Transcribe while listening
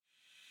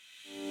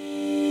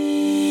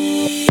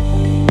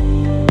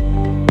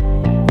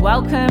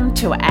Welcome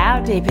to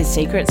Our Deepest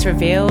Secrets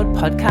Revealed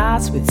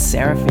podcast with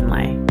Sarah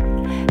Finlay.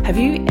 Have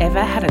you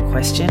ever had a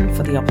question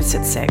for the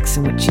opposite sex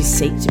in which you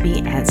seek to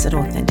be answered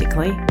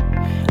authentically?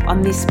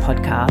 On this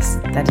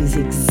podcast, that is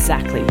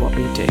exactly what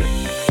we do.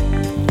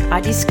 I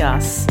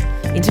discuss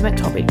intimate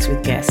topics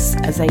with guests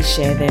as they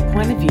share their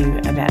point of view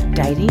about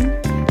dating,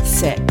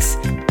 sex,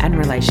 and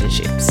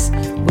relationships.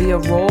 We are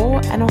raw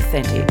and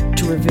authentic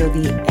to reveal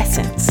the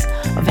essence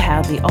of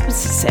how the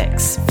opposite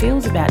sex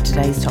feels about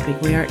today's topic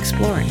we are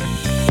exploring.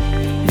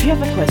 If you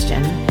have a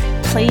question,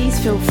 please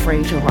feel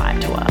free to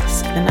write to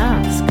us and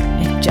ask.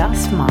 It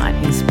just might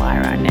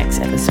inspire our next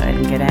episode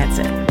and get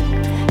answered.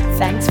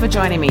 Thanks for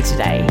joining me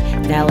today.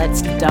 Now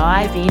let's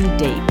dive in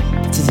deep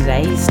to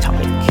today's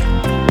topic.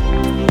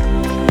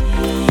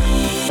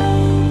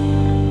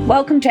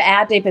 Welcome to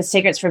Our Deepest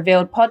Secrets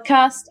Revealed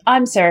podcast.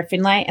 I'm Sarah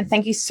Finlay, and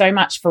thank you so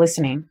much for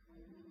listening.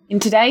 In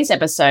today's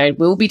episode,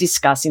 we'll be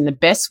discussing the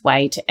best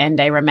way to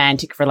end a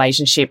romantic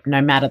relationship no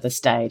matter the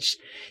stage.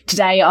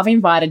 Today, I've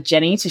invited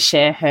Jenny to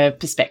share her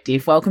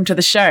perspective. Welcome to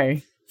the show.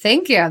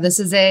 Thank you. This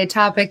is a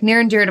topic near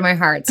and dear to my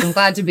heart, so I'm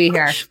glad to be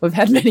here. We've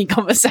had many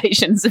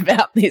conversations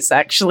about this,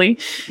 actually.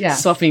 Yeah.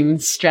 Swapping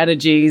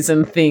strategies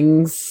and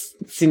things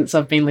since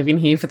I've been living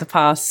here for the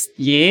past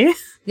year.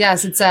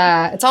 Yes, it's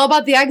all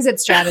about the exit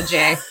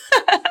strategy.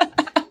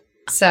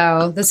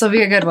 So this will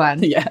be a good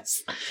one.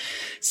 Yes.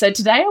 So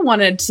today I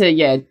wanted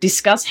to,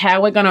 discuss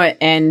how we're going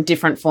to end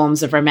different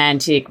forms of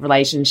romantic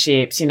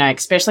relationships,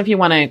 especially if you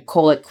want to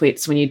call it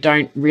quits when you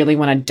don't really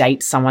want to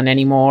date someone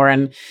anymore.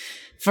 And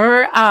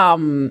for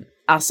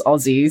us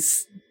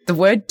Aussies, the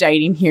word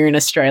dating here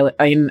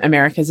in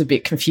America is a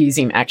bit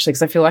confusing, actually,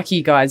 because I feel like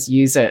you guys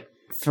use it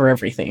for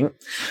everything.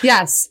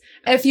 Yes.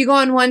 If you go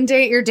on one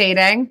date, you're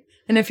dating.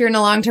 And if you're in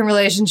a long-term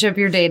relationship,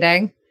 you're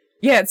dating.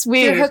 Yeah, it's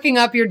weird. If you're hooking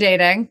up, you're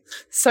dating.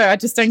 So I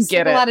just don't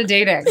get it. A lot of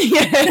dating.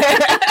 Yeah.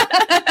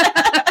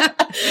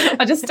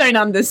 I just don't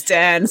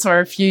understand, so I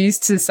refuse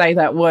to say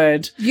that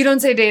word. You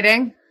don't say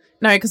dating?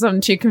 No, because I'm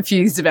too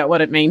confused about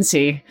what it means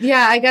here.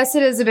 Yeah, I guess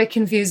it is a bit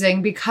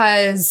confusing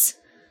because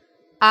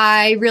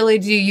I really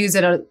do use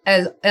it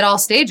at all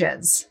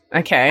stages.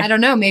 Okay. I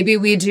don't know. Maybe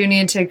we do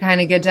need to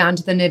kind of get down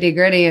to the nitty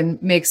gritty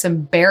and make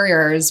some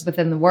barriers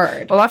within the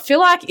word. Well, I feel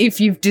like if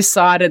you've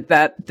decided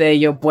that they're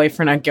your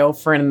boyfriend or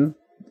girlfriend,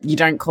 you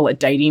don't call it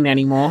dating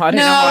anymore. I don't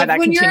know why that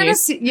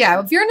continues. If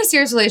you're in a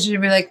serious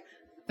relationship, you're like,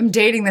 I'm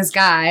dating this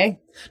guy.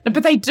 No,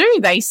 but they do.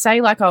 They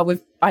say like,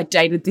 I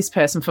dated this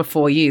person for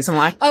 4 years. I'm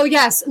like, oh,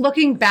 yes.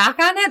 Looking back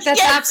on it,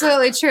 that's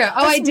absolutely true. Oh,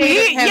 I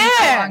dated him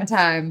for a long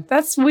time.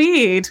 That's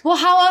weird. Well,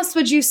 how else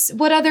would you,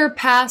 what other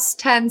past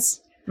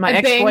tense? My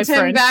ex-boyfriend.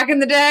 Banged him back in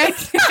the day?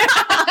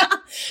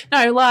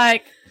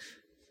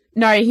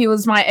 No, he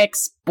was my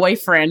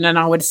ex-boyfriend, and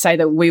I would say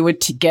that we were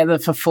together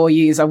for 4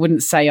 years. I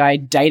wouldn't say I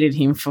dated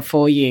him for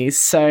 4 years.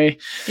 So,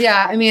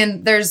 yeah, I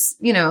mean, there's,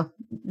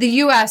 the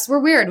U.S., we're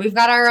weird. We've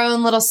got our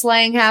own little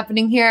slang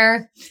happening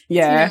here.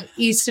 Yeah.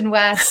 East and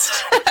West.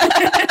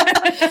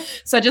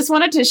 So I just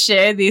wanted to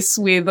share this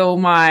with all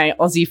my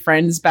Aussie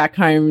friends back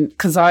home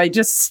because I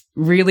just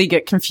really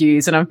get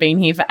confused, and I've been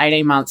here for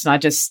 18 months, and I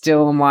just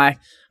still am like,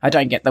 I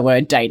don't get the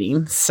word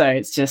dating. So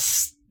it's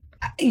just.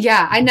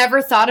 Yeah, I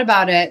never thought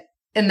about it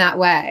in that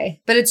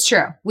way, but it's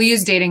true. We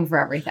use dating for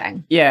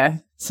everything. Yeah.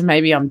 So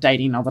maybe I'm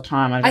dating all the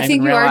time. I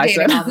think you are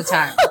dating all the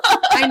time.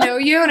 I know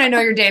you and I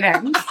know you're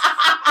dating.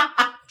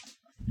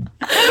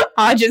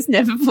 I just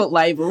never put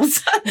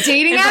labels.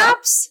 Dating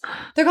apps?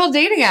 They're called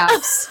dating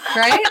apps,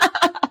 right?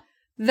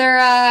 They're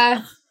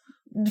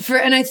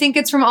and I think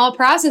it's from all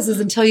processes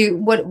until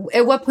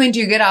at what point do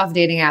you get off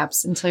dating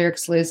apps until you're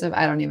exclusive?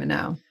 I don't even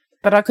know.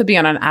 But I could be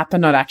on an app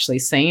and not actually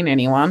seeing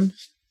anyone.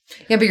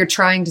 Yeah, but you're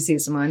trying to see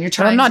someone. You're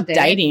trying. But I'm not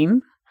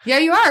dating. Yeah,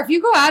 you are. If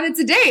you go out, it's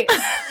a date.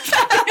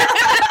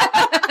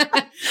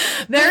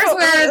 There's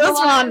where the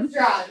line is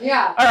drawn.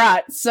 Yeah. All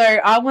right. So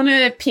I want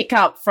to pick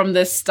up from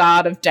the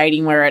start of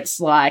dating, where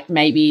it's like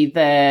maybe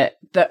the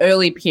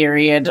early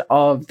period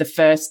of the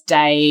first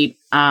date.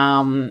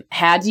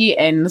 How do you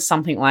end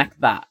something like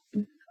that?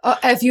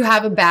 If you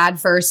have a bad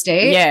first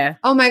date? Yeah.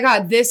 Oh my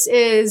God, this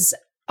is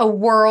a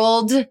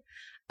world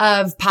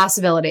of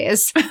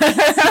possibilities.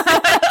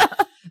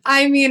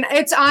 I mean,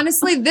 it's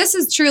honestly, this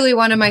is truly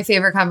one of my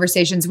favorite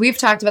conversations. We've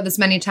talked about this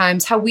many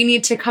times, how we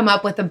need to come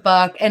up with a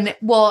book. And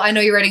well, I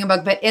know you're writing a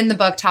book, but in the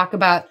book, talk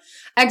about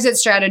exit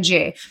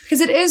strategy,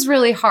 because it is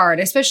really hard,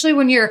 especially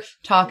when you're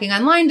talking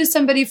online to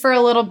somebody for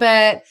a little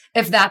bit.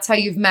 If that's how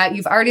you've met,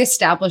 you've already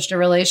established a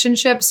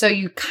relationship. So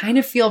you kind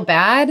of feel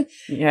bad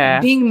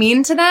being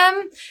mean to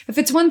them. If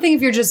it's one thing,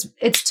 if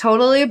it's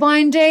totally a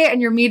blind date and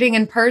you're meeting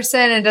in person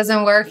and it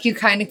doesn't work, you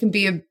kind of can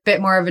be a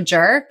bit more of a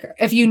jerk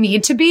if you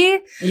need to be.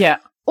 Yeah.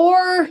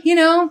 Or,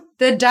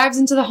 that dives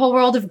into the whole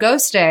world of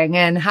ghosting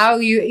and how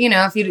if you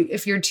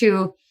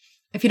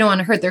don't want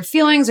to hurt their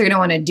feelings or you don't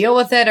want to deal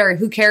with it or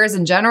who cares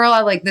in general, I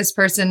like this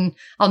person,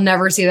 I'll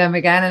never see them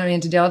again. I don't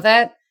need to deal with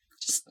it.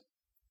 Just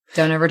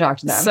Don't ever talk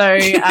to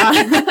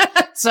them.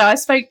 So I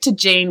spoke to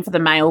Gene for the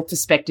male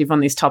perspective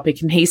on this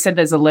topic, and he said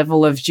there's a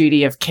level of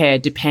duty of care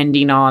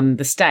depending on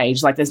the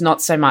stage. Like there's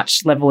not so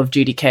much level of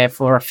duty care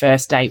for a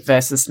first date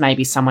versus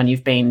maybe someone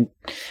you've been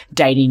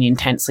dating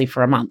intensely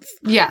for a month.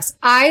 Yes.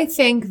 I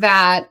think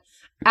that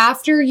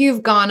after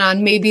you've gone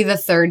on maybe the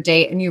third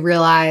date and you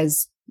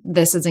realize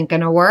this isn't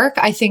going to work,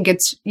 I think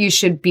you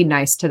should be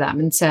nice to them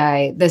and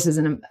say, this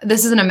isn't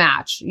a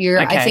match.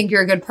 I think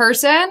you're a good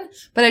person,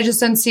 but I just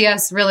don't see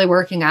us really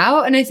working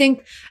out. And I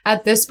think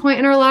at this point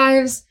in our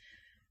lives,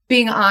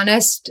 being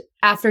honest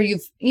after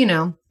you've,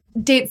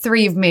 date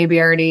 3, you've maybe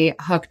already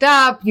hooked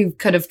up, you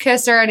could have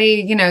kissed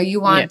already,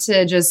 you want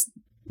to just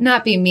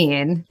not be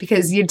mean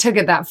because you took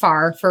it that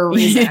far for a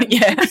reason.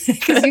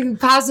 Because you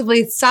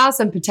possibly saw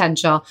some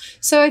potential.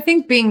 So I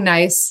think being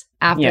nice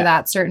after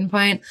that certain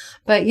point.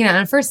 But, on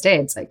a first date,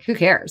 it's like, who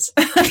cares?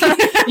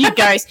 You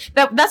ghost.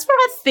 That's what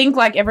I think,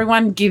 like,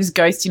 everyone gives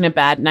ghosting a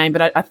bad name,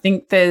 but I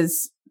think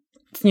there's,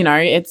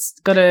 it's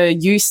got a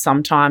use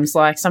sometimes.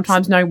 Like,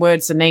 sometimes no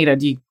words are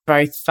needed. You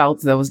both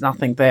felt there was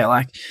nothing there.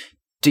 Like,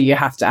 do you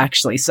have to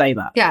actually say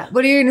that? Yeah.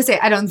 What are you going to say?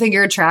 I don't think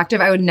you're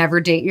attractive. I would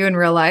never date you in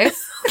real life.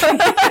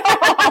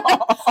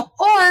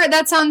 Or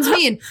that sounds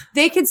mean.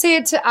 They could say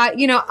it to,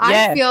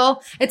 I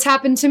feel it's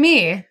happened to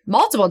me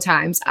multiple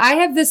times. I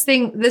have this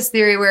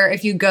theory where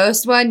if you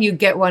ghost one, you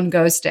get one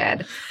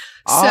ghosted.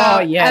 Oh,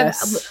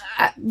 yes.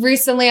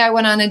 Recently I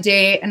went on a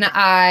date and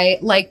I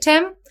liked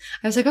him.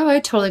 I was like, oh,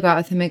 I'd totally go out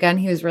with him again.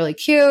 He was really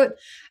cute.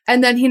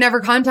 And then he never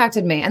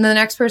contacted me. And then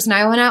the next person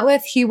I went out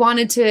with, he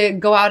wanted to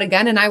go out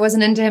again and I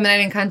wasn't into him and I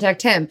didn't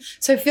contact him.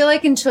 So I feel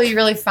like until you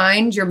really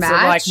find your match.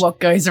 So like what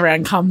goes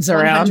around comes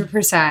around.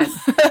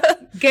 100%.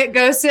 Get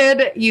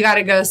ghosted, you got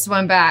to ghost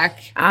one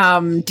back.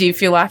 Do you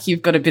feel like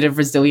you've got a bit of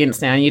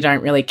resilience now and you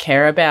don't really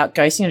care about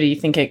ghosting? Or do you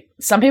think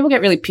some people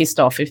get really pissed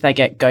off if they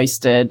get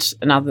ghosted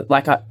and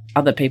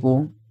other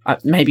people,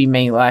 maybe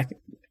me, like,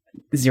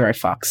 zero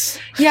fucks?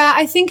 Yeah,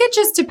 I think it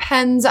just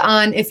depends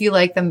on if you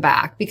like them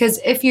back. Because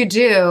if you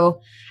do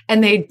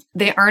and they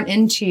aren't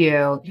into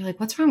you, you're like,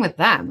 what's wrong with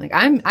them? Like,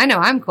 I know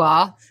I'm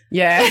cool.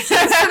 Yeah. So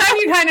then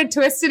you kind of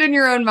twist it in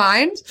your own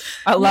mind.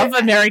 I love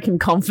American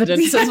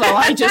confidence as well.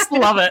 I just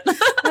love it.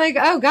 Like,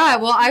 oh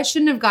God, well, I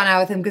shouldn't have gone out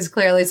with him because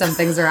clearly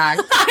something's wrong.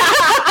 But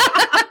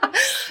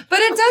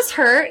it does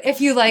hurt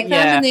if you like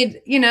them and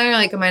they, you're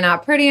like, am I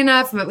not pretty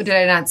enough? Did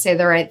I not say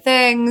the right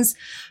things?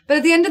 But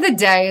at the end of the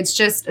day, it's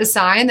just a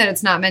sign that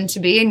it's not meant to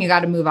be and you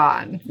got to move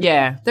on.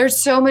 Yeah. There's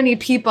so many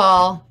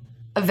people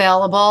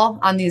available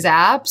on these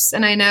apps.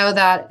 And I know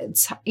that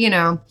it's,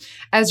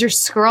 as you're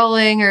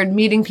scrolling or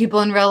meeting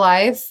people in real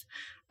life,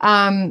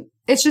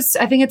 it's just,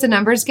 I think it's a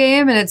numbers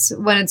game and it's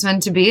when it's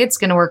meant to be, it's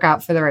going to work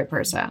out for the right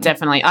person.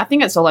 Definitely. I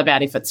think it's all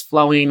about if it's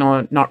flowing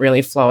or not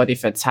really flowing,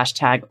 if it's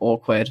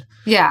 #awkward.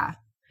 Yeah.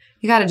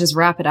 You got to just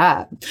wrap it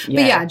up. Yeah.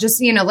 But yeah,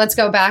 just, let's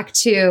go back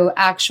to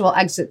actual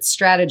exit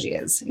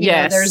strategies.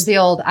 Yes. There's the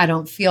old, I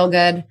don't feel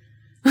good.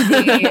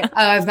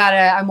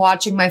 I'm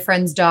watching my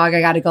friend's dog.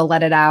 I got to go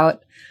let it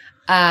out.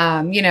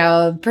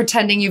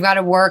 Pretending you've got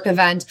a work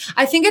event.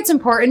 I think it's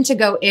important to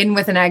go in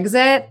with an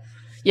exit.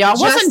 Yeah, I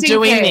wasn't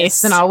doing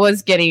this and I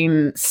was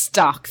getting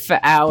stuck for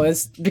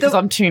hours because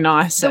I'm too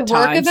nice at times. The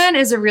work event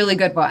is a really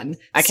good one.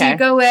 Okay. So you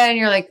go in,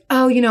 you're like,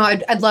 oh,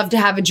 I'd love to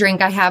have a drink.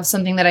 I have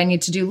something that I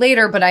need to do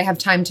later, but I have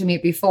time to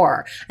meet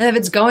before. And if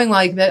it's going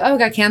well, you can be like, oh, it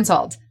got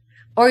canceled.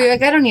 Or you're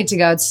like, I don't need to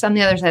go. It's on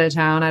the other side of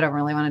town. I don't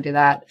really want to do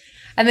that.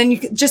 And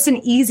then just an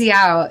easy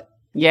out.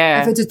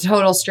 Yeah. If it's a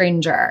total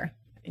stranger.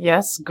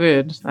 Yes,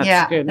 good.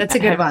 That's good. That's a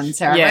good one,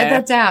 Sarah. Yeah.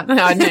 Write that down.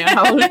 I know.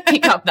 I'll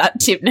pick up that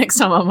tip next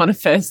time I'm on a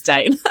first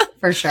date.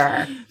 For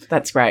sure.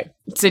 That's great.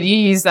 So do you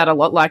use that a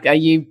lot? Like, are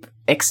you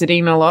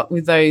exiting a lot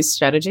with those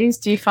strategies,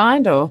 do you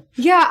find? Or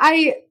yeah,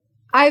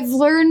 I've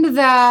learned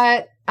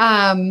that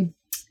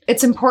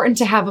it's important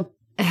to have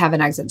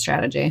an exit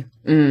strategy.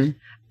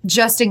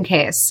 Just in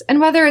case. And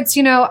whether it's,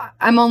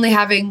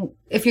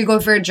 if you go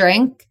for a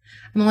drink,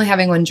 I'm only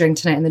having one drink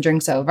tonight and the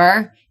drink's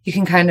over. You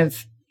can kind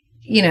of,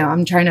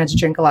 I'm trying not to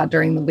drink a lot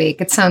during the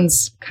week. It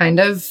sounds kind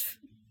of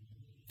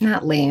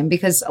not lame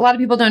because a lot of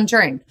people don't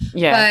drink.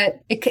 Yeah.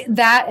 But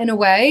that in a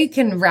way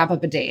can wrap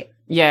up a date.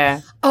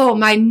 Yeah. Oh,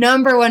 my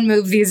number one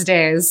move these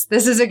days.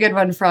 This is a good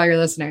one for all your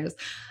listeners.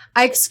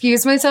 I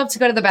excuse myself to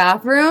go to the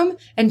bathroom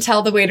and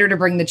tell the waiter to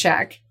bring the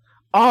check.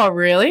 Oh,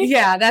 really?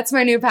 Yeah, that's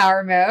my new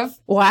power move.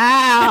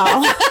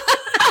 Wow.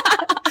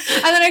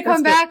 And then I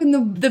come back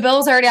and the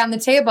bill's already on the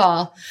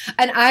table.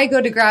 And I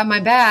go to grab my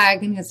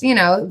bag and it's,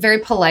 very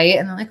polite.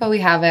 And they're like, oh, we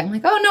have it. I'm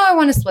like, oh, no, I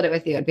want to split it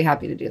with you. I'd be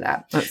happy to do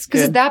that. That's good.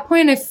 Because at that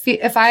point,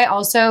 if I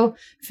also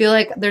feel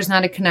like there's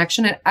not a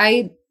connection,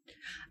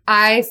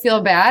 I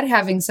feel bad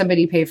having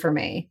somebody pay for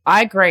me.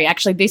 I agree.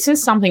 Actually, this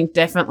is something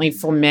definitely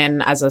for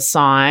men as a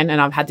sign. And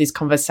I've had this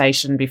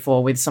conversation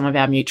before with some of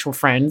our mutual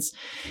friends.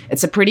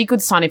 It's a pretty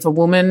good sign if a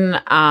woman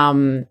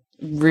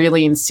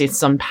really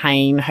insists on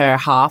paying her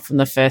half on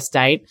the first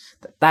date,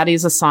 that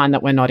is a sign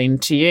that we're not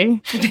into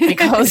you,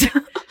 because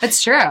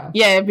It's true.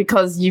 Yeah,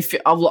 because you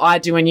feel, I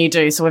do and you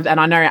do. So, and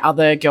I know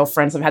other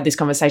girlfriends have had this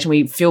conversation.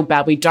 We feel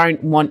bad. We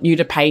don't want you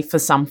to pay for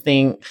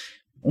something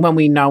when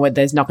we know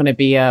there's not going to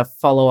be a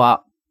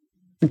follow-up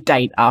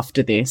date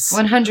after this.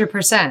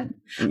 100%.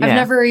 I've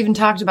never even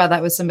talked about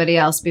that with somebody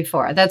else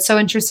before. That's so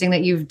interesting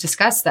that you've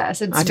discussed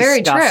this. It's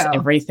very true.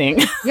 Everything.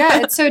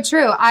 Yeah, it's so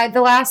true.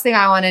 The last thing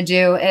I want to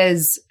do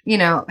is,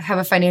 have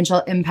a financial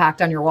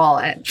impact on your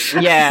wallet.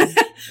 Yeah.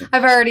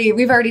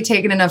 we've already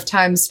taken enough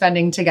time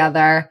spending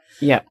together.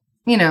 Yeah.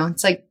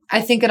 It's like,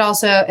 I think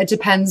it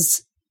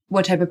depends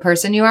what type of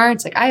person you are.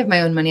 It's like, I have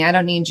my own money. I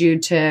don't need you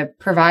to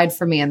provide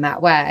for me in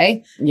that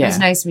way. Yeah. It was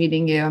nice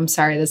meeting you. I'm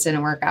sorry this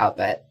didn't work out,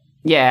 but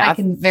yeah, I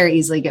can very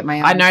easily get my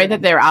own. I know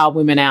that there are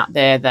women out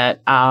there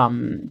that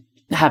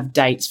have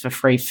dates for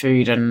free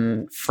food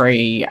and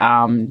free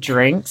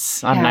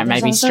drinks. I don't know,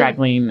 maybe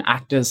straggling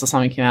actors or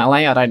something in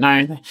LA. I don't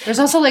know. There's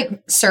also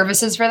like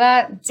services for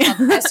that. It's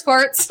called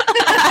escorts.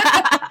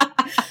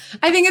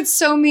 I think it's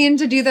so mean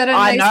to do that.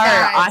 I know.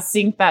 Guys. I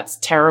think that's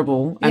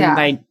terrible, and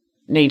they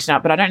need to know.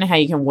 But I don't know how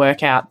you can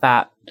work out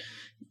that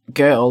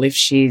girl if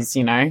she's,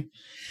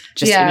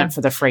 just in it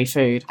for the free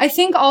food. I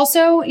think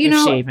also, if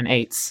she even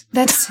eats.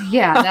 And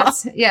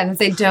if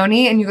they don't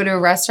eat and you go to a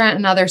restaurant,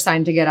 another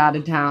sign to get out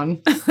of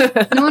town.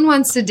 No one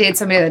wants to date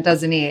somebody that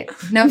doesn't eat.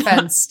 No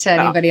offense to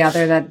anybody out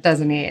there that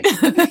doesn't eat.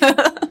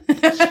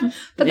 But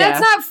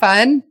that's not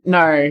fun.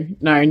 No,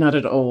 not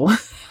at all.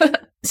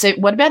 So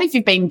what about if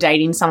you've been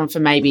dating someone for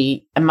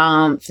maybe a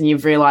month and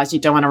you've realised you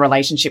don't want a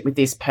relationship with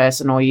this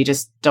person, or you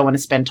just don't want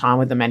to spend time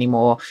with them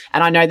anymore?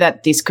 And I know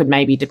that this could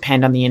maybe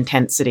depend on the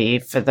intensity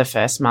for the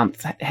first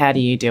month. How do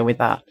you deal with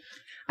that?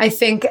 I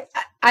think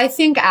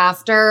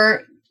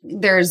after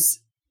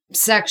there's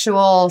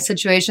sexual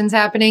situations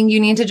happening, you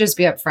need to just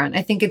be upfront.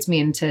 I think it's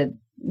mean to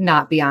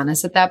not be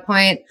honest at that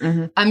point.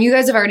 Mm-hmm. You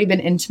guys have already been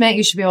intimate.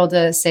 You should be able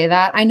to say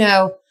that. I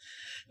know,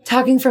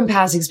 talking from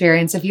past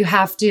experience, if you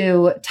have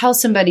to tell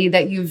somebody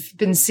that you've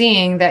been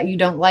seeing that you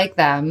don't like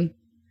them,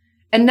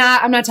 and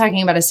I'm not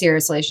talking about a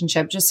serious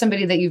relationship, just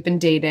somebody that you've been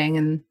dating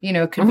and,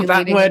 could be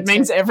that word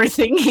means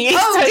everything here.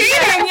 Oh,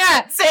 dating,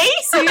 yeah.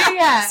 See,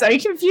 yeah. So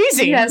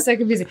confusing. Yeah, so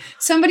confusing.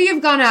 Somebody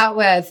you've gone out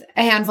with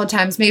a handful of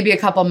times, maybe a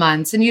couple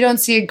months, and you don't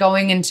see it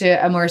going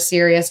into a more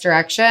serious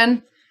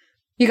direction.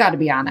 You got to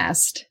be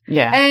honest.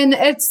 Yeah. And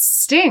it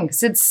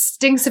stinks. It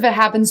stinks if it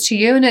happens to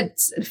you, and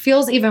it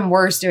feels even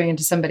worse doing it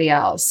to somebody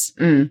else,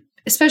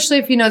 especially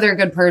if you know they're a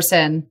good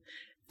person.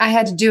 I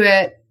had to do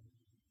it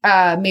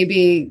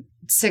maybe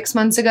 6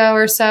 months ago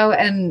or so,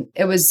 and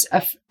it was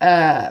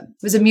a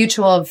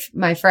mutual of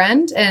my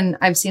friend, and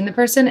I've seen the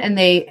person, and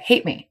they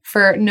hate me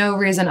for no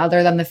reason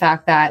other than the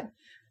fact that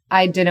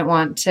I didn't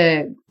want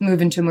to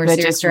move into a more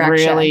serious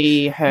direction.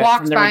 Really hurt Walked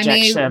from the by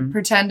rejection. me,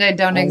 pretend I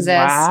don't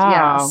exist.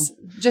 Wow. Yes.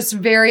 Just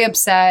very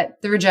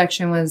upset. The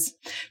rejection was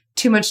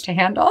too much to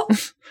handle,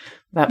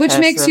 which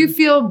makes you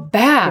feel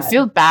bad. You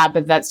feel bad,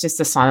 but that's just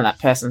a sign that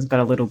person's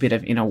got a little bit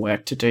of inner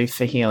work to do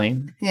for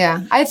healing.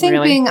 Yeah. I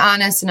think being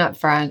honest and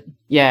upfront.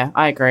 Yeah,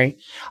 I agree.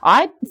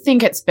 I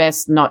think it's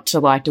best not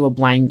to do a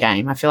blame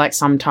game. I feel like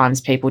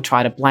sometimes people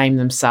try to blame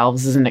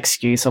themselves as an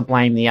excuse or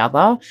blame the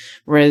other,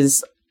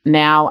 whereas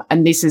now,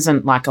 and this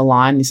isn't like a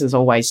line, this is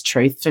always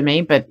truth for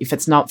me, but if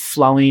it's not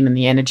flowing and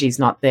the energy's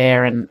not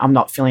there and I'm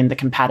not feeling the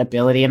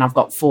compatibility, and I've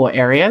got 4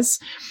 areas,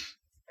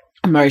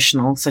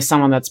 emotional, so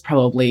someone that's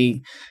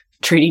probably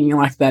treating you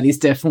like that is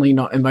definitely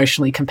not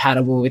emotionally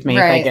compatible with me.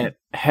 Right. If they get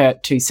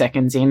hurt 2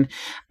 seconds in.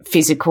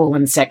 Physical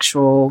and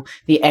sexual,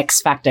 the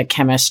X factor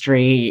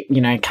chemistry,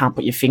 can't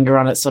put your finger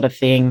on it sort of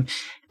thing.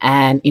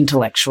 And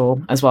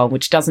intellectual as well,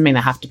 which doesn't mean they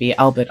have to be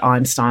Albert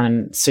Einstein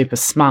and super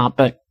smart,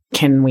 but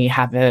can we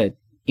have a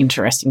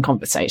interesting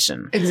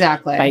conversation?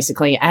 Exactly.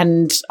 Basically.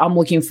 And I'm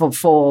looking for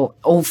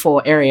all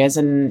 4 areas,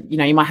 and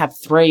you might have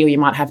 3 or you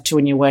might have 2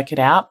 and you work it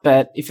out,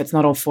 but if it's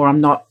not all 4, I'm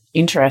not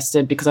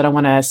interested, because I don't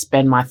want to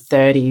spend my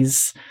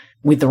 30s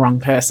with the wrong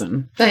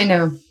person. I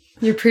know.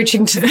 You're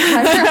preaching to the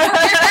choir.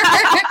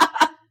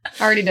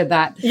 I already did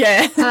that.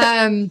 Yeah.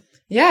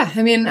 Yeah,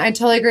 I mean, I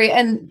totally agree.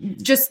 And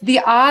just the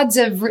odds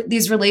of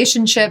these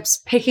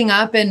relationships picking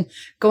up and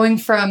going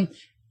from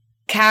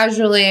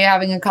casually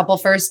having a couple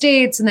first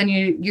dates, and then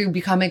you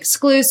become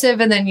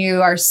exclusive, and then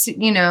you are,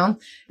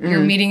 you're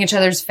meeting each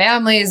other's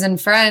families and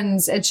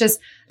friends. It's just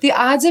the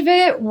odds of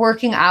it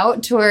working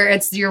out to where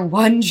it's your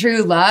one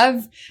true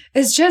love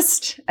is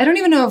just, I don't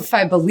even know if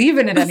I believe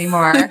in it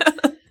anymore.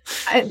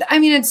 I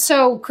mean, it's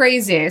so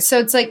crazy. So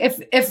it's like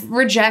if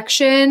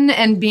rejection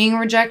and being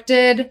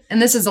rejected,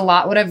 and this is a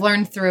lot what I've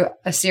learned through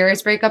a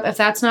serious breakup, if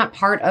that's not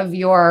part of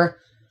your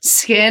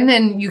skin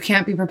and you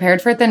can't be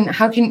prepared for it, then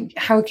how can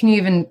you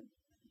even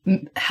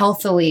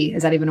healthily,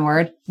 is that even a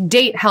word?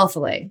 Date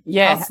healthily.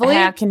 Yeah. Healthily?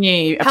 How can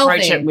you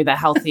approach it with a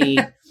healthy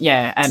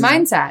and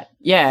mindset?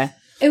 Yeah.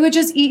 It would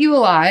just eat you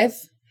alive.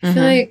 I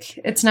feel like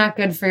it's not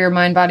good for your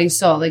mind, body,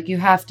 soul. Like you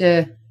have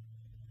to.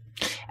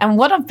 And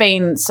what I've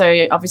been,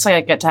 so obviously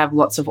I get to have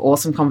lots of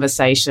awesome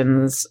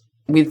conversations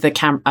with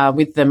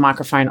with the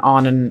microphone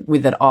on and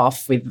with it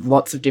off with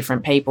lots of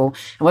different people.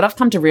 And what I've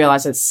come to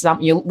realize is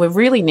we're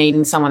really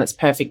needing someone that's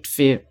perfect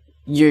for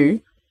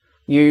you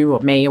or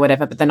me or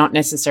whatever, but they're not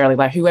necessarily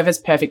like whoever's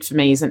perfect for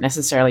me isn't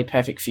necessarily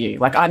perfect for you.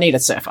 Like I need a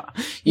surfer.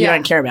 You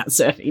don't care about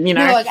surfing, you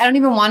know? No, like I don't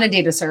even want to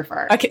date a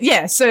surfer. Okay.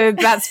 Yeah. So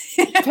that's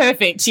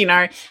perfect, you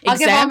know. I'll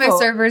give all my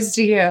surfers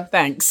to you.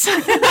 Thanks.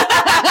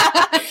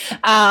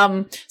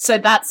 So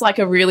that's like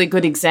a really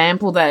good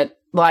example that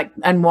like,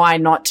 and why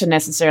not to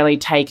necessarily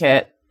take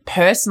it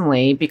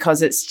personally,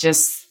 because it's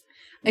just,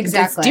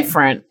 exactly. It's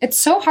different. It's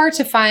so hard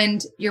to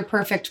find your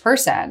perfect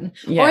person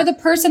or the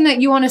person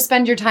that you want to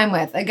spend your time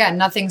with. Again,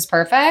 nothing's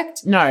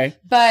perfect. No.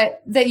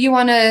 But that you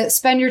want to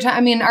spend your time.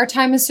 I mean, our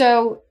time is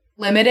so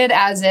limited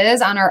as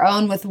is on our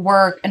own with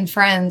work and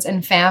friends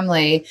and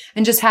family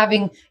and just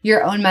having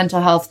your own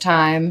mental health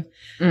time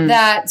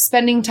that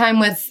spending time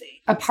with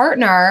a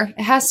partner,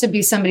 it has to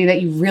be somebody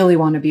that you really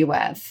want to be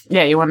with.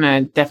 Yeah, you want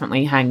to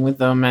definitely hang with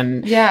them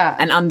and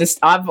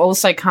I've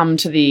also come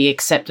to the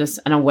acceptance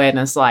and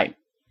awareness like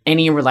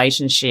any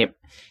relationship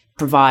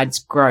provides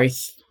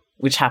growth,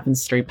 which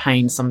happens through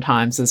pain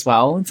sometimes as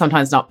well, and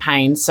sometimes not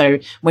pain. So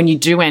when you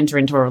do enter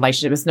into a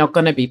relationship, it's not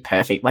going to be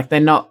perfect. Like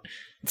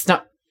it's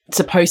not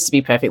supposed to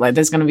be perfect. Like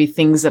there's going to be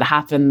things that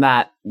happen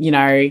that, you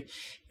know,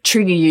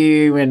 trigger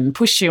you and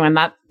push you, and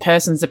that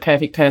person's the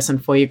perfect person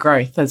for your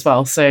growth as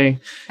well. So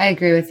I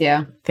agree with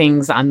you.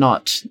 Things are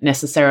not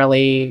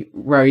necessarily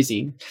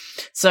rosy.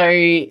 So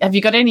have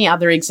you got any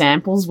other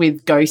examples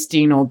with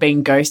ghosting or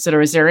being ghosted,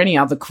 or is there any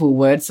other cool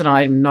words that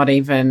I'm not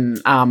even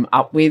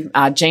up with?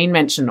 Jean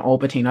mentioned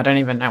orbiting. I don't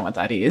even know what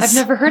that is. I've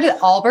never heard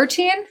of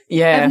Albertine.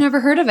 Yeah. I've never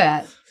heard of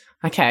it.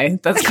 Okay,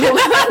 that's cool.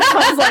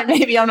 I was like,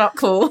 maybe I'm not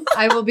cool.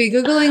 I will be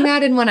Googling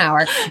that in 1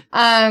 hour.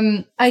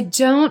 I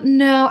don't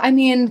know. I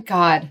mean,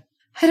 God,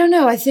 I don't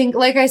know. I think,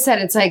 like I said,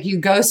 it's like you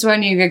ghost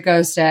when you get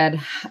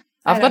ghosted.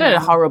 I've got a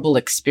horrible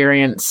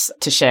experience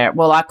to share.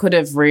 Well,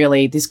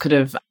 this could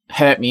have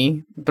hurt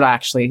me, but I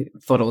actually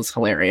thought it was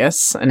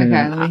hilarious. And,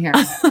 okay, let me hear.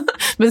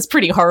 It was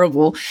pretty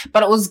horrible,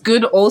 but it was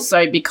good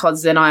also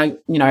because then I,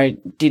 you know,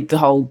 did the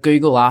whole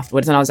Google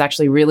afterwards, and I was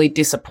actually really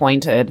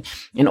disappointed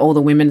in all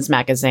the women's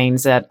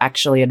magazines that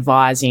actually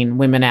advising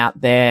women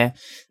out there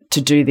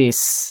to do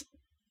this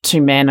to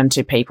men and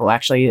to people.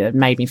 Actually, it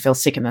made me feel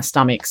sick in the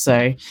stomach.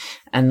 So,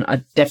 and I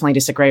definitely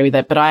disagree with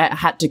it, but I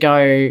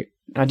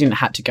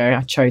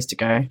chose to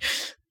go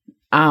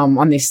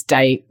on this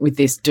date with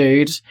this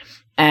dude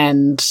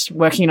and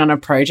working on a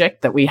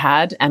project that we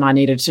had, and I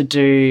needed to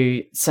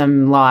do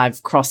some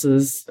live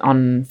crosses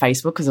on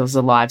Facebook because it was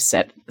a live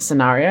set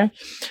scenario.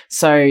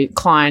 So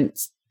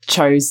clients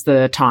chose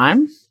the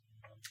time,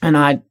 and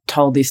I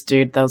told this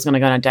dude that I was going to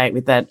go on a date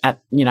with that at,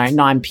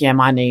 9 p.m.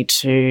 I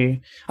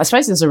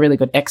suppose there's a really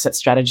good exit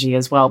strategy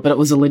as well, but it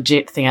was a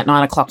legit thing. At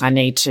 9 o'clock, I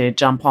need to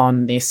jump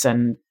on this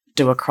and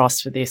do a cross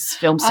for this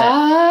film set.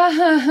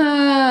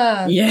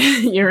 Yeah,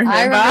 you remember?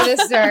 I remember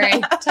this story.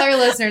 Tell your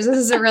listeners, this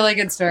is a really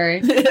good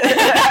story.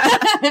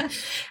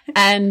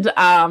 And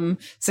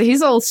so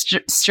he's all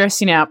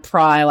stressing out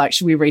prior, like,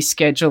 should we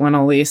reschedule and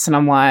all this? And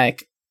I'm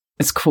like,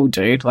 it's cool,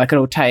 dude. Like,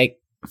 it'll take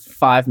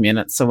 5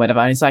 minutes or whatever.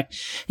 And he's like,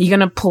 you're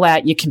going to pull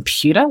out your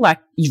computer? Like,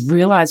 you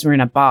realize we're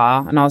in a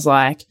bar? And I was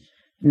like,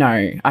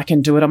 no, I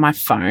can do it on my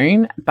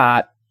phone,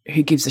 but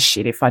who gives a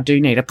shit if I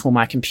do need to pull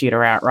my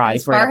computer out, right?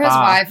 This bar has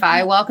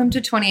Wi-Fi. Welcome to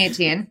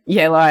 2018.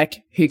 Yeah,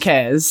 like, who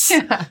cares?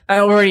 Yeah.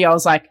 I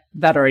was like,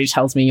 that already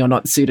tells me you're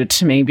not suited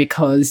to me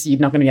because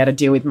you're not going to be able to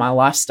deal with my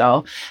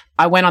lifestyle.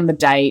 I went on the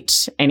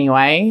date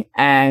anyway,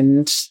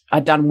 and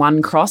I'd done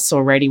one cross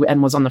already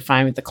and was on the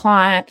phone with the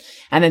client.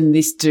 And then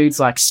this dude's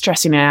like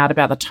stressing out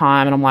about the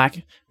time. And I'm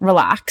like,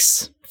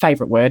 relax.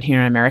 Favorite word here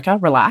in America,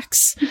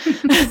 relax.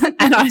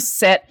 And I've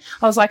set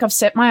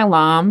my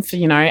alarm for,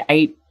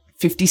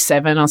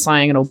 8:57 or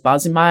something. It'll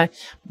buzz in my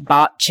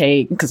butt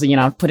cheek because,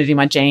 I've put it in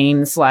my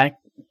jeans. Like,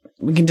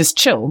 we can just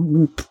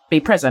chill, be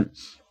present.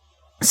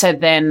 So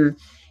then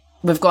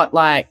we've got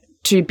like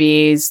 2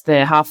 beers,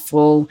 they're half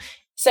full.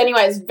 So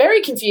anyway, it's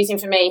very confusing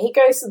for me. He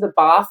goes to the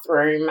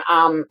bathroom.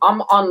 I'm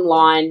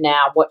online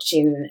now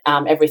watching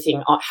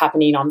everything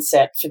happening on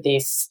set for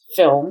this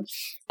film.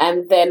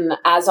 And then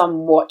as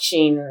I'm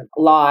watching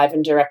live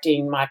and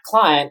directing my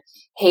client,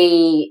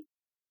 he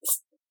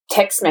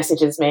text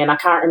messages me, and I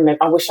can't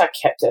remember. I wish I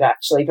kept it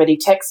actually, but he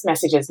text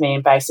messages me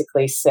and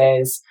basically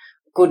says,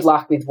 good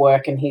luck with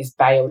work, and he's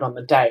bailed on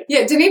the date.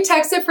 Yeah, did he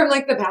text it from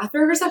like the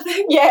bathroom or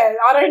something? Yeah,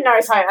 I don't know.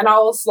 And I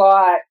was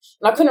like,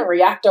 and I couldn't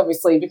react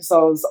obviously because I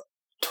was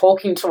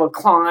talking to a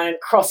client,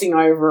 crossing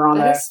over on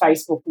a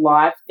Facebook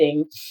Live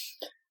thing.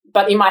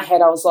 But in my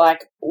head, I was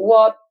like,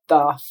 what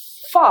the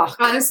fuck?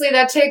 Honestly,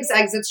 that takes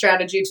exit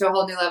strategy to a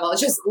whole new level.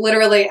 It's just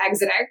literally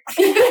exiting.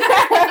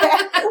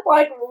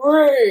 Like,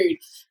 rude.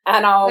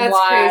 And I'm That's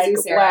like, crazy,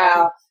 Sarah.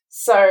 wow.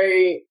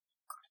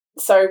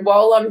 So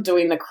while I'm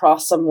doing the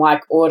cross, I'm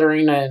like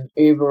ordering an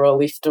Uber or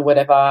Lyft or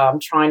whatever. I'm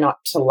trying not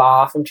to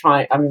laugh.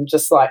 I'm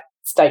just like,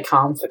 stay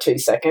calm for 2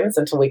 seconds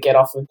until we get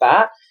off of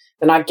that.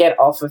 then I get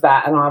off of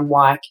that and I'm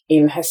like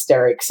in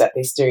hysterics at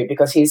this dude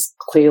because he's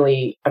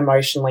clearly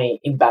emotionally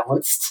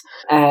imbalanced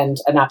and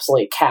an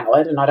absolute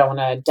coward, and I don't want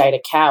to date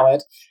a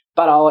coward.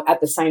 But at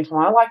the same time,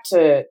 I like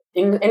to,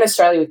 in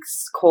Australia, we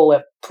call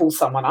it pull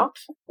someone up,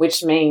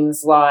 which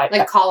means like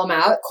call them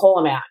out? Call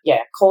them out, yeah.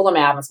 Call them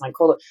out and something.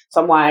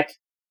 So I'm like,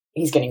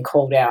 he's getting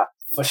called out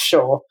for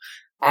sure.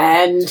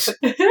 And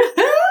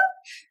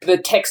the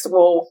text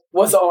wall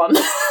was on.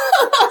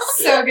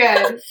 So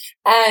good.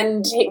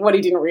 And what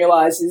he didn't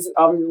realise is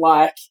I'm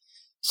like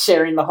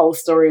sharing the whole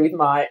story with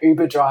my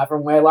Uber driver,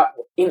 and we're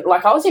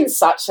like, I was in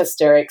such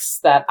hysterics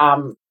that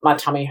my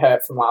tummy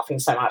hurt from laughing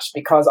so much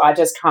because I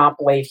just can't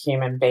believe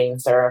human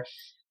beings are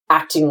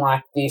acting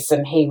like this.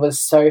 And he was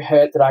so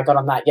hurt that I got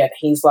on that, yet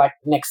he's like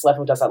next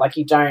level does that. Like,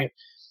 you don't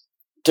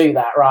do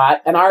that, right?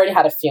 And I already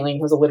had a feeling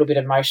he was a little bit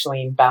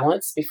emotionally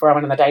imbalanced before I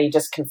went on the date. He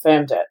just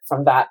confirmed it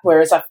from that.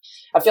 Whereas I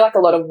feel like a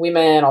lot of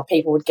women or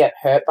people would get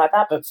hurt by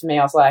that, but for me,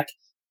 I was like,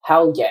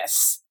 hell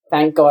yes.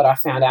 Thank God I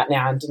found out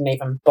now and didn't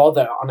even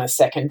bother on a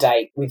second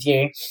date with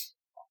you.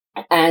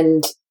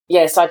 And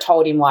yes, I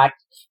told him, like,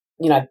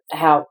 you know,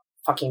 how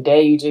fucking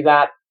dare you do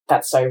that?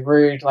 That's so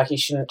rude. Like, you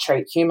shouldn't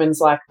treat humans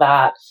like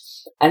that.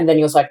 And then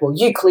he was like, well,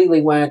 you clearly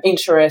weren't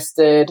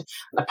interested.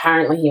 And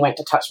apparently he went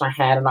to touch my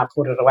hand and I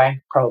pulled it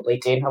away. Probably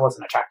did. I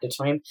wasn't attracted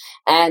to him.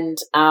 And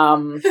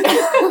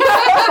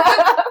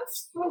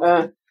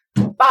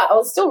but I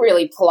was still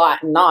really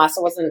polite and nice.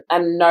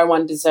 And no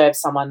one deserves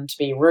someone to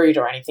be rude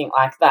or anything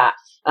like that.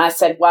 And I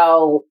said,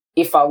 well,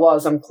 if I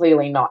was, I'm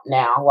clearly not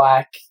now.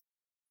 Like,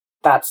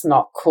 that's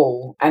not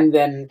cool. And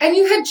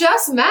you had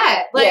just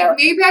met. Like, yeah.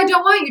 Maybe I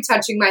don't want you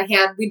touching my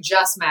hand. We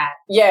just met.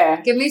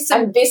 Yeah. Give me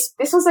some. And this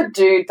was a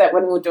dude that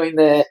when we were doing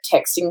the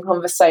texting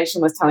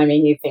conversation was telling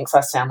me he thinks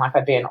I sound like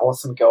I'd be an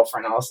awesome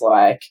girlfriend. I was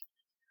like,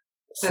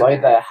 slow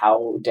the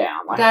hell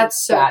down. Like,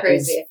 that's so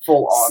crazy. Is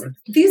full on.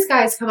 These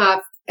guys come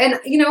off, and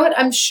you know what?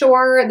 I'm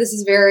sure this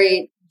is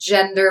very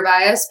gender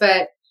biased,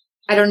 but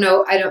I don't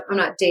know. I'm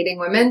not dating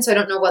women, so I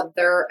don't know what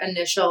their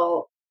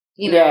initial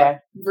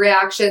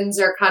reactions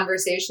or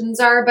conversations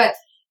are, but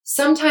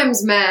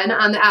sometimes men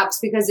on the apps,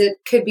 because it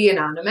could be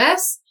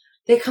anonymous,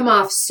 they come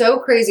off so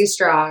crazy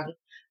strong.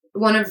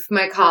 One of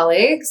my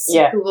colleagues,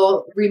 who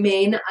will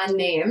remain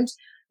unnamed,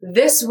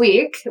 this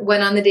week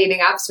went on the dating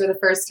apps for the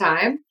first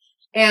time,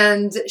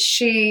 and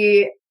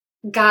she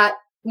got,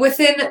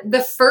 within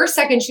the first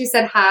second, she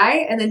said hi,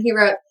 and then he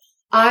wrote,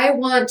 I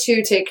want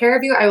to take care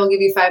of you. I will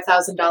give you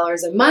 $5,000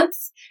 a month.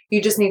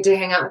 You just need to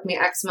hang out with me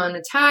X amount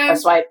of time.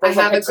 That's right. There's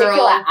I have a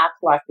particular app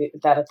like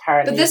that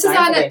apparently. But this is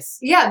on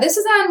this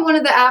is on one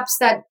of the apps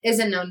that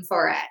isn't known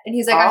for it. And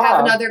he's like, I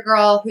have another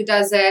girl who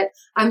does it.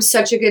 I'm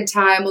such a good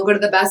time. We'll go to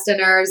the best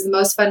dinners, the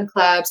most fun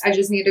clubs. I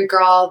just need a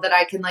girl that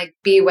I can like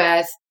be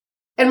with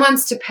and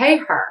wants to pay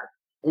her.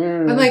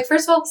 I'm like,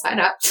 first of all, sign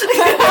up.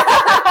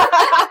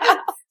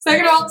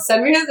 Second of all,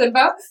 send me his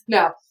info.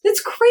 No,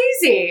 it's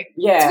crazy.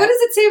 Yeah. So what does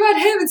it say about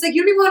him? It's like,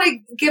 you don't even want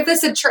to give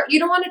this a try. You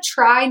don't want to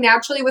try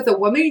naturally with a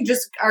woman. You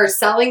just are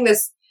selling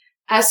this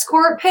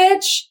escort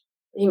pitch.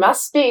 He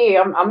must be.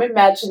 I'm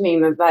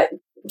imagining that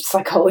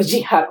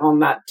psychology hat on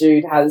that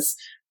dude has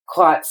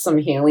quite some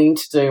healing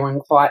to do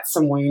and quite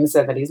some wounds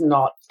there that he's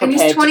not prepared.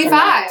 And he's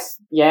 25.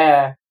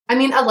 Yeah. I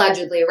mean,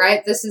 allegedly,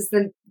 right? This is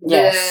the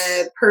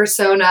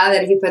persona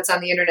that he puts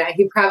on the internet.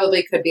 He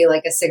probably could be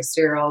like a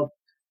 60-year-old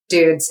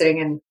dude sitting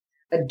in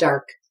a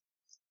dark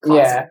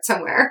closet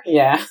somewhere.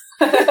 Yeah.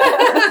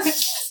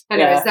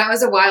 Anyways, that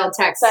was a wild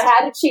text. So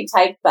how did she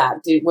take that?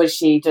 Was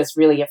she just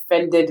really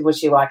offended? Was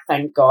she like,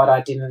 thank God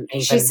I didn't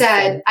even... She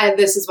said,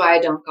 this is why I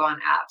don't go on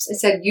apps. I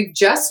said, you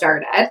just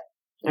started.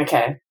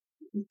 Okay.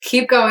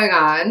 Keep going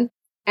on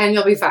and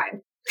you'll be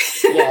fine.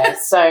 Yeah.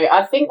 So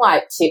I think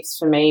like tips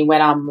for me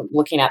when I'm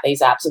looking at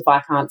these apps, if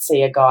I can't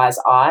see a guy's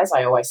eyes,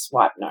 I always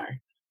swipe no.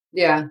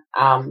 Yeah.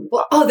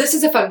 This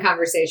is a fun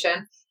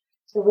conversation.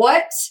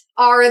 What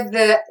are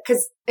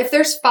because if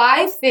there's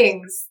 5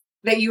 things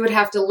that you would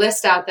have to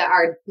list out that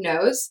are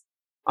no's,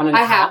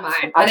 I have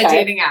mine on a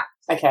dating app.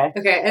 Okay.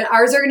 Okay. And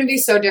ours are going to be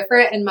so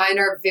different and mine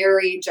are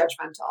very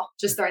judgmental.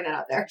 Just throwing that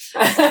out there.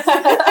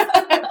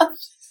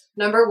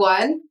 Number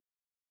 1,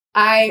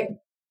 I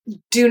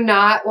do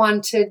not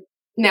want to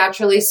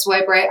naturally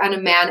swipe right on a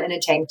man in a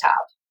tank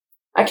top.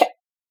 Okay.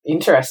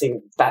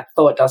 Interesting. That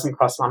thought doesn't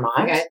cross my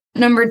mind. Okay.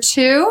 Number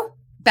 2,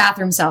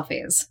 bathroom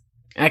selfies.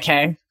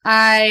 Okay.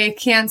 I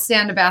can't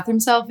stand a bathroom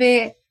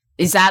selfie.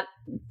 Is that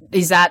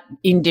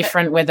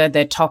indifferent whether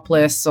they're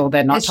topless or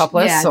they're not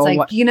topless? Yeah, it's or like,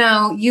 what? you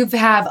know, you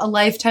have a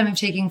lifetime of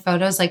taking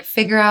photos. Like,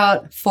 figure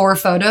out 4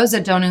 photos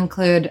that don't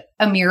include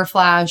a mirror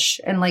flash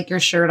and like your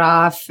shirt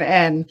off.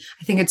 And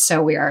I think it's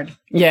so weird.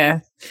 Yeah.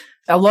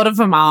 A lot of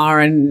them are,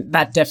 and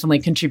that definitely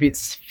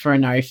contributes for a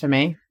no for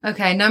me.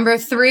 Okay. Number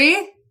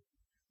 3,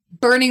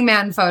 Burning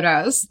Man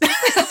photos.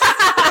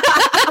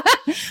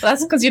 Well,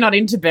 that's because you're not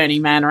into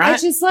Burning Man, right?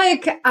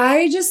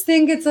 I just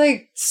think it's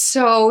like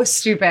so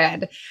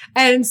stupid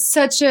and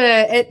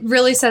it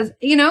really says,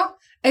 you know,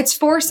 it's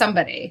for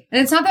somebody.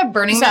 And it's not that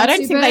Burning Man. I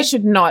don't think they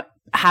should not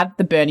had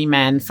the Burning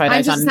Man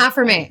photos It's not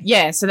for me.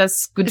 Yeah, so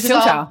that's good This is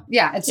filter.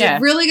 it's a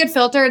really good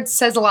filter. It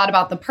says a lot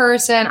about the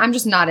person. I'm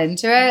just not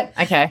into it.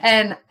 Okay.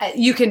 And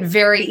you can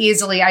very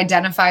easily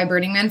identify a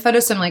Burning Man photo.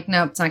 So I'm like,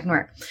 nope, it's not going to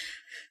work.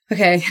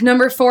 Okay.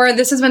 Number 4,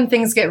 this is when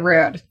things get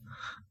rude.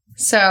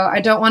 So I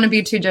don't want to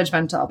be too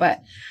judgmental,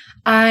 but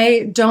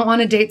I don't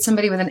want to date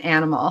somebody with an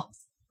animal.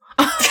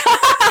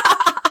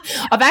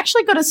 I've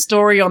actually got a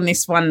story on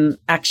this one,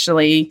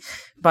 actually,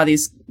 by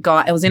this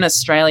guy. It was in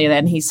Australia,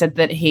 and he said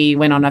that he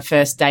went on a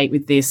first date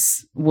with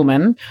this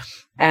woman,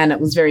 and it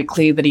was very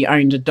clear that he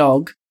owned a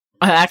dog.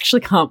 I actually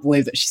can't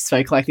believe that she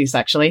spoke like this,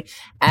 actually.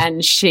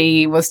 And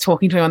she was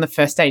talking to him on the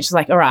first date. She's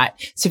like, all right,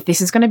 so if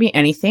this is going to be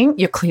anything,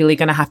 you're clearly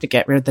going to have to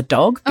get rid of the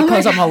dog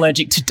because I'm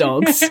allergic to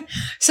dogs.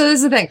 So this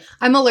is the thing.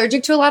 I'm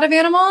allergic to a lot of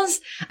animals.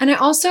 And I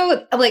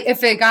also, like,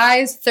 if a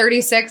guy's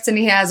 36 and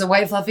he has a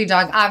white fluffy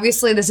dog,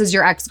 obviously this is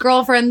your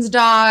ex-girlfriend's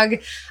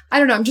dog. I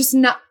don't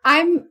know.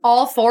 I'm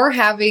all for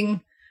having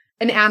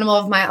an animal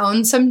of my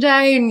own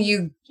someday, and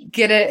you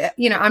get it.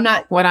 You know, I'm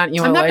not. What aren't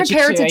you I'm not allergic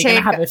prepared to? to take. Are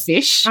you gonna have a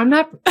fish? I'm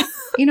not.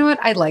 You know what?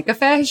 I like a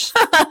fish.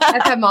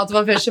 I've had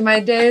multiple fish in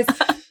my days,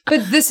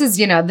 but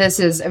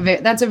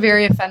that's a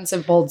very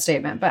offensive, bold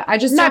statement. But I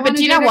just don't want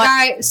to date a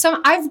guy.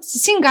 I've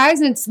seen guys,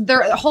 and it's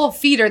their whole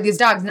feed are these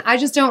dogs, and I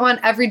just don't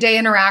want everyday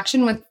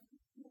interaction with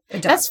a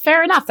dog. That's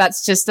fair enough.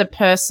 That's just a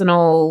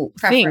personal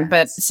thing.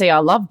 But see, I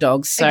love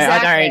dogs, so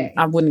Exactly.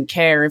 I wouldn't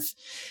care if.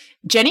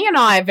 Jenny and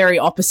I are very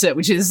opposite,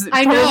 which is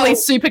probably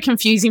super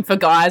confusing for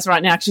guys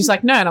right now. She's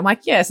like, no. And I'm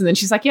like, yes. And then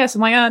she's like, yes.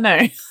 I'm like, oh,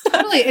 no.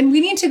 Totally. And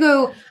we need to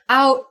go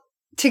out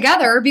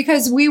together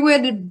because we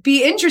would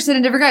be interested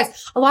in different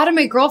guys. A lot of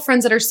my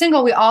girlfriends that are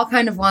single, we all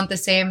kind of want the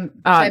same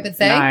type of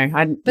thing.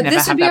 No, but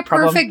this would be a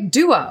perfect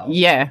duo.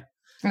 Yeah.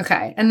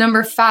 Okay. And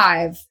number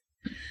 5,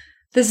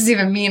 this is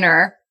even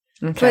meaner.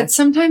 Okay. But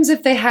sometimes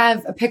if they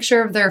have a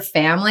picture of their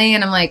family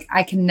and I'm like,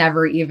 I can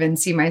never even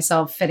see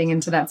myself fitting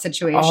into that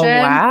situation. Oh,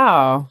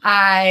 wow.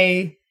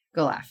 I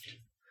go left.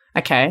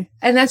 Okay.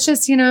 And that's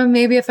just,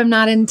 maybe if I'm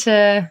not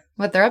into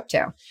what they're up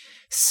to.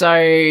 So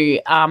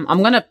I'm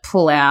going to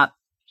pull out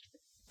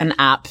an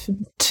app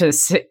to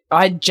see.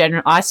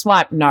 I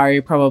swipe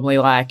no probably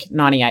like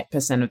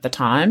 98% of the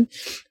time.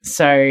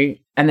 So,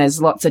 and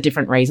there's lots of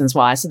different reasons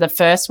why. So the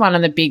first one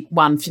and the big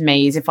one for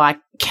me is if I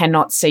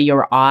cannot see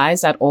your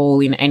eyes at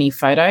all in any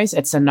photos,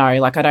 it's a no.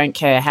 Like, I don't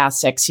care how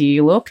sexy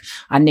you look.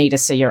 I need to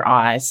see your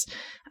eyes.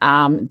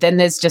 Then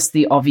there's just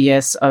the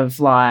obvious of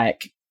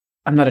like,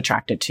 I'm not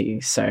attracted to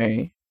you.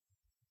 So,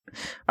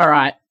 all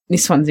right,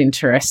 this one's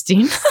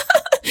interesting.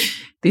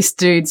 This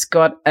dude's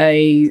got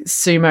a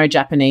sumo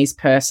Japanese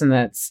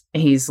person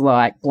he's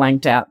like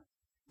blanked out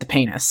the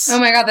penis. Oh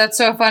my God, that's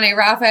so funny.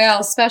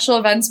 Raphael, special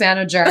events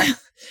manager.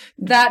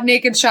 That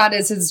naked shot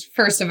is his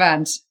first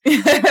event.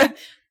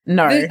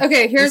 No.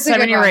 Okay, here's There's so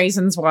many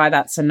reasons why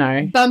that's a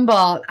no.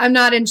 Bumble. I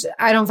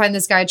don't find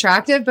this guy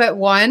attractive, but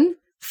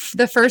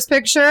the first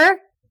picture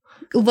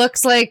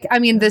looks like,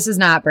 this is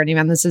not Burning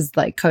Man. This is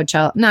like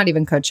Coachella, not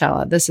even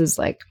Coachella. This is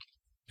like,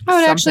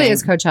 it actually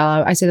is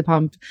Coachella. I see the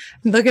pump.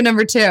 Look at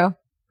number 2.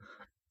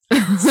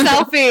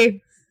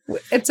 Selfie.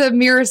 It's a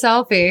mirror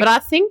selfie. But I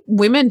think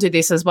women do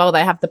this as well.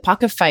 They have the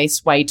pucker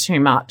face way too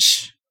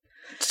much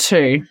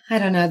too. I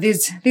don't know.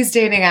 These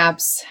dating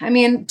apps.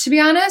 To be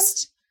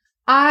honest,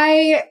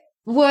 I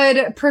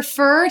would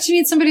prefer to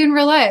meet somebody in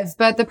real life,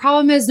 but the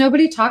problem is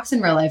nobody talks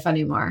in real life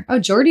anymore. Oh,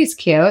 Jordy's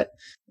cute.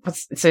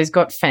 So he's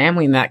got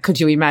family in that. Could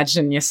you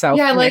imagine yourself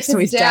next to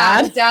his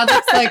dad? His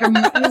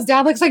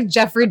dad looks like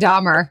Jeffrey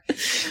Dahmer.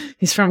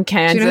 He's from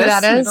Kansas. Do you know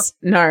who that is?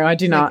 No, I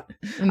do not.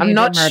 I'm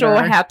not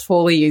sure how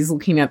tall he is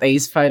looking at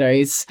these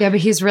photos. Yeah, but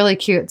he's really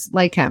cute. It's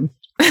like him.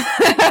 Yeah,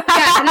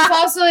 and it's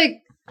also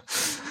like...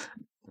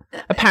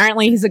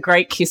 Apparently he's a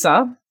great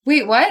kisser.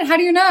 Wait, what? How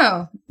do you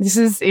know? This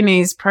is in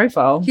his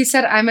profile. He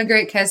said, I'm a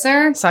great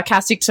kisser.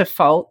 Sarcastic to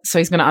fault, so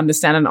he's going to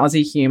understand an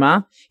Aussie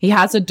humour. He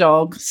has a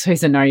dog, so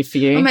he's a no for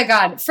you. Oh my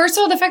God. First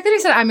of all, the fact that he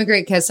said, I'm a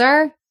great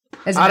kisser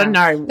is I don't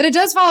know. But it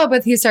does follow up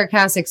with he's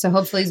sarcastic, so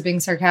hopefully he's being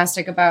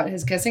sarcastic about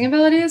his kissing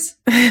abilities.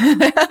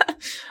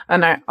 I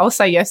know. I'll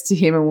say yes to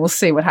him and we'll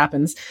see what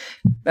happens.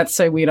 That's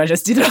so weird. I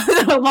just did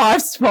a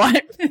live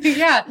swipe.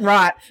 Yeah.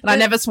 Right. And I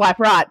never swipe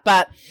right.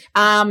 But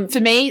for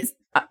me...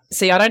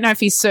 See, I don't know if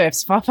he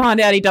surfs. If I find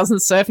out he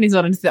doesn't surf and he's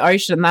not into the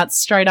ocean, that's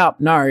straight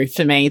up no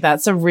for me.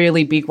 That's a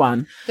really big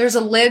one. There's a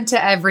lid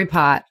to every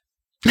pot.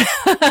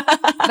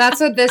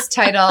 That's what this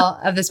title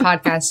of this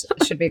podcast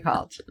should be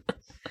called.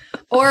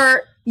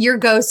 Or your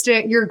ghost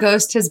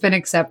has been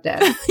accepted.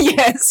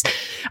 Yes.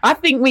 I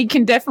think we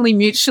can definitely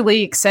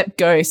mutually accept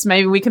ghosts.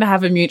 Maybe we can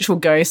have a mutual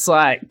ghost,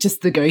 like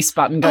just the ghost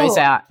button goes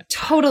out.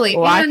 Totally.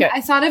 Like and it. I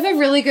thought of a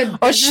really good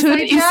Or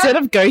instead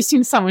of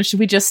ghosting someone, should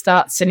we just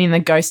start sending the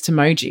ghost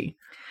emoji?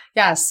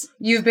 Yes.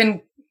 You've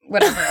been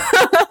whatever.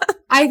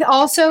 I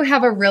also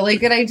have a really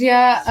good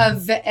idea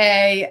of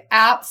a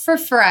app for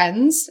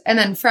friends and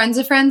then friends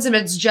of friends, and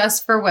it's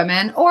just for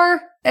women, or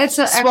it's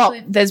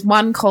actually. There's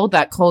one called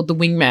the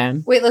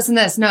Wingman. Wait, listen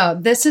to this. No,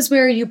 this is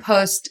where you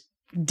post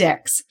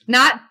dicks.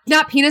 Not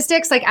penis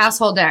dicks, like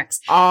asshole dicks.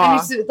 And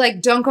it's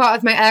like, don't go out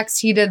with my ex,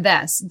 he did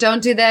this.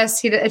 Don't do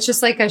this, it's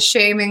just like a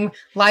shaming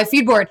live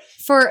feed board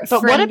for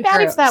But what about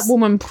groups. if that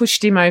woman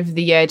pushed him over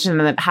the edge and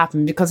that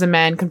happened? Because a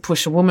man can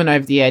push a woman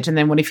over the edge, and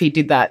then what if he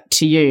did that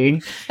to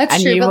you? That's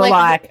and true, you but were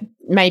like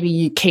maybe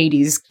you keyed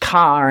his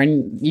car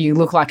and you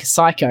look like a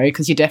psycho,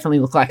 because you definitely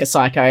look like a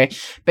psycho,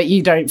 but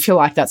you don't feel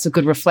like that's a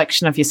good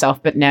reflection of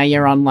yourself, but now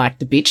you're on like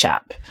the bitch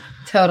app.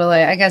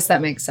 Totally. I guess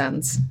that makes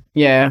sense.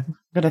 Yeah.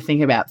 Got to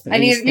think about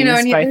these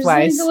things both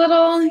ways. A little,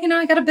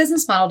 I got a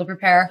business model to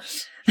prepare.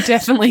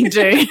 Definitely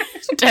do.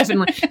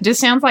 Definitely. Just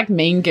sounds like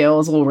Mean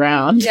Girls all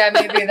round. Yeah,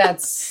 maybe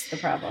that's the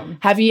problem.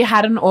 Have you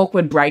had an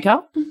awkward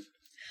breakup?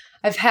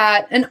 I've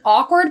had an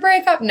awkward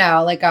breakup?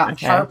 No. Like a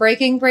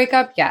heartbreaking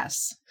breakup?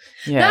 Yes.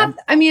 Yeah.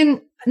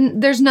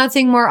 There's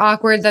nothing more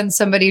awkward than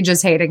somebody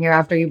just hating you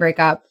after you break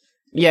up.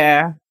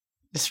 Yeah.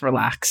 Just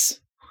relax.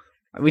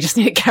 We just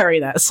need to carry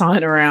that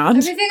sign around.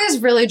 Everything is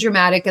really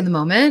dramatic in the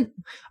moment.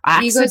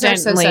 I Egos are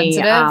so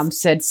sensitive.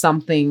 said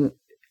something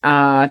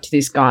to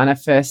this guy on a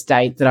first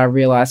date that I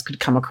realised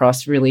could come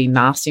across really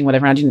nasty and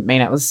whatever. I didn't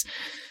mean it.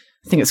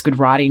 I think it's good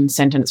writing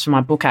sentence for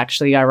my book,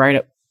 actually. I wrote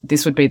it,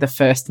 this would be the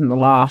first and the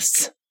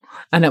last.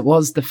 And it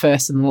was the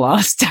first and the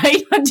last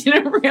date. I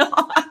didn't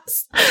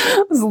realise.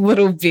 It was a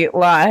little bit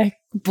like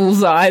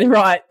bullseye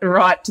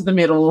right to the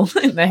middle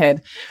in the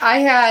head. I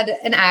had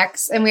an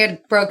ex and we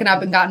had broken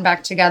up and gotten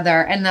back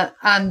together. And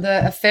on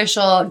the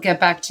official get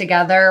back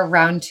together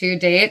round 2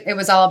 date, it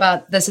was all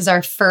about, this is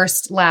our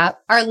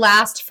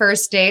last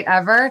first date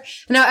ever. And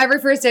now every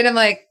first date I'm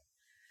like,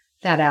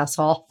 that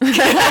asshole. Like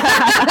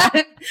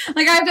I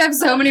have to have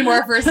so many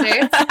more first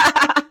dates.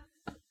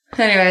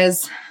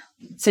 Anyways.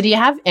 So do you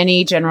have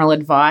any general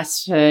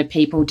advice for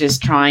people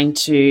just trying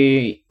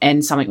to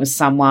end something with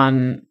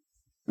someone,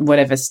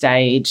 whatever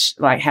stage,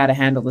 like how to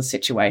handle the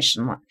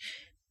situation?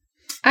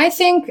 I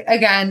think,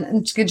 again,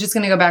 I'm just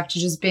going to go back to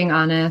just being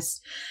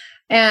honest.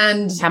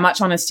 And how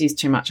much honesty is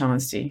too much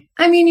honesty?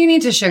 I mean, you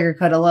need to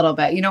sugarcoat a little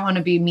bit. You don't want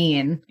to be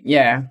mean.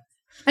 Yeah.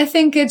 I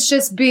think it's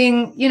just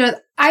being,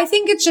 I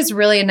think it's just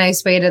really a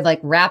nice way to like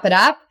wrap it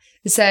up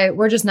to say,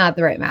 we're just not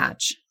the right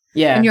match.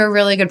 Yeah. And you're a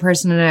really good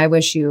person and I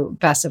wish you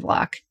best of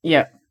luck.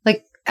 Yeah.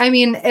 Like, I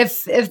mean,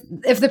 if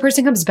the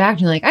person comes back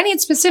and you're like, I need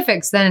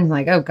specifics, then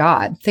like, oh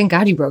God, thank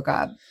God you broke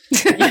up.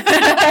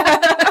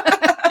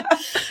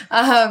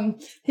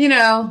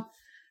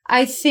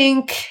 I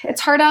think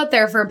it's hard out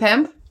there for a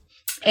pimp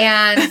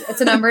and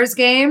it's a numbers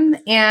game,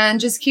 and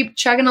just keep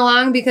chugging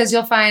along because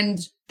you'll find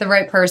the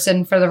right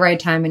person for the right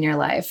time in your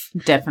life.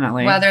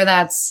 Definitely. Whether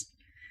that's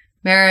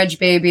marriage,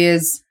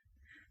 babies,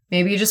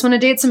 maybe you just want to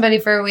date somebody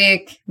for a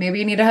week. Maybe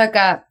you need to hook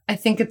up. I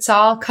think it's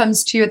all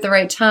comes to you at the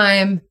right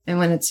time and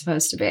when it's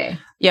supposed to be.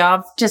 Yeah,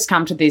 I've just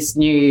come to this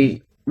new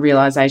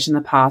realization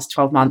the past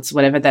 12 months,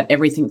 whatever, that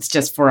everything's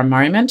just for a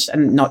moment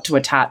and not to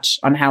attach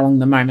on how long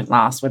the moment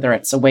lasts, whether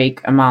it's a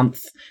week, a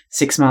month,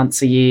 6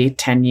 months, a year,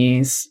 10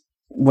 years,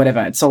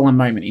 whatever. It's all a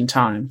moment in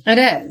time. It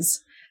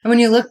is. And when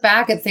you look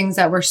back at things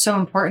that were so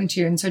important to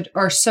you and so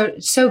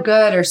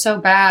good or so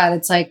bad,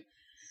 it's like,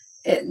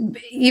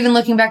 even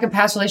looking back at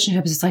past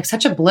relationships, it's like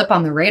such a blip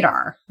on the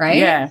radar, right?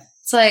 Yeah.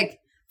 It's like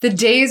the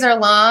days are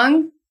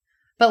long,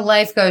 but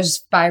life goes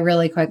by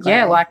really quickly.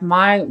 Yeah, like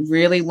my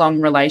really long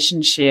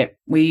relationship,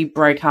 we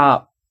broke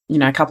up,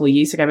 a couple of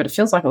years ago, but it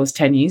feels like it was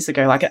 10 years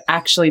ago. Like it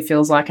actually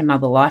feels like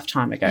another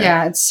lifetime ago.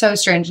 Yeah, it's so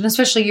strange. And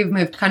especially you've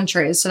moved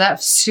countries, so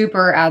that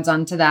super adds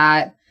on to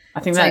that. I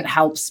think that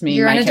helps me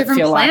make it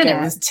feel like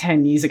it was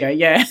 10 years ago.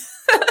 Yeah.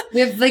 We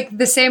have like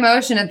the same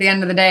ocean at the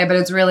end of the day, but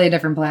it's really a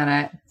different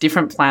planet.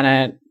 Different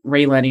planet,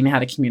 relearning how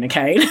to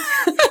communicate.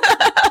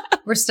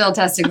 We're still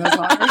testing those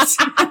waters.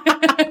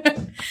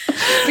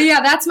 But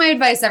yeah, that's my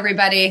advice,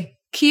 everybody.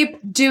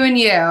 Keep doing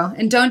you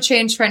and don't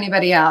change for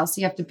anybody else.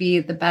 You have to be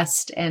the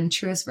best and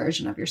truest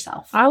version of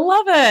yourself. I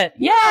love it.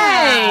 Yay.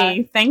 Yeah.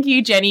 Thank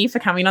you, Jenny, for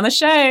coming on the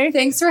show.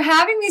 Thanks for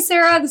having me,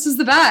 Sarah. This is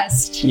the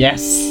best.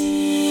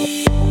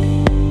 Yes.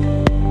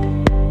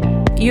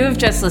 You have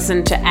just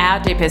listened to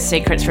Our Deepest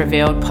Secrets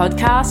Revealed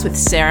podcast with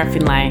Sarah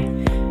Finlay.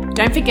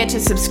 Don't forget to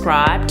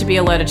subscribe to be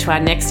alerted to our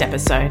next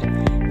episode.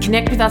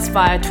 Connect with us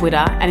via Twitter,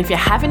 and if you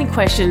have any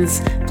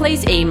questions,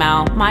 please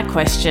email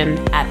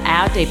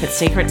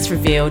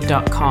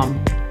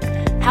myquestion@ourdeepestsecretsrevealed.com.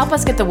 Help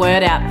us get the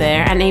word out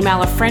there and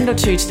email a friend or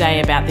two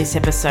today about this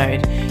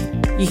episode.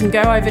 You can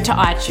go over to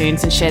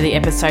iTunes and share the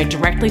episode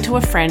directly to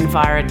a friend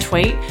via a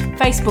tweet,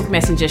 Facebook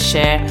Messenger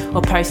share,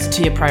 or post it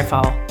to your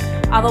profile.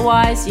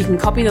 Otherwise, you can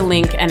copy the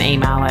link and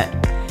email it.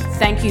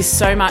 Thank you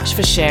so much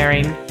for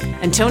sharing.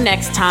 Until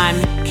next time,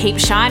 keep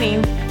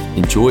shining.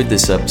 Enjoyed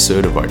this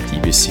episode of Our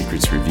Deepest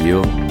Secrets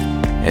Revealed?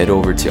 Head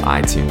over to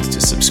iTunes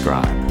to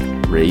subscribe,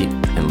 rate,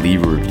 and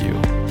leave a review.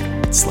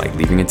 It's like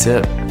leaving a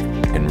tip,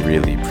 and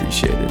really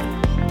appreciate it.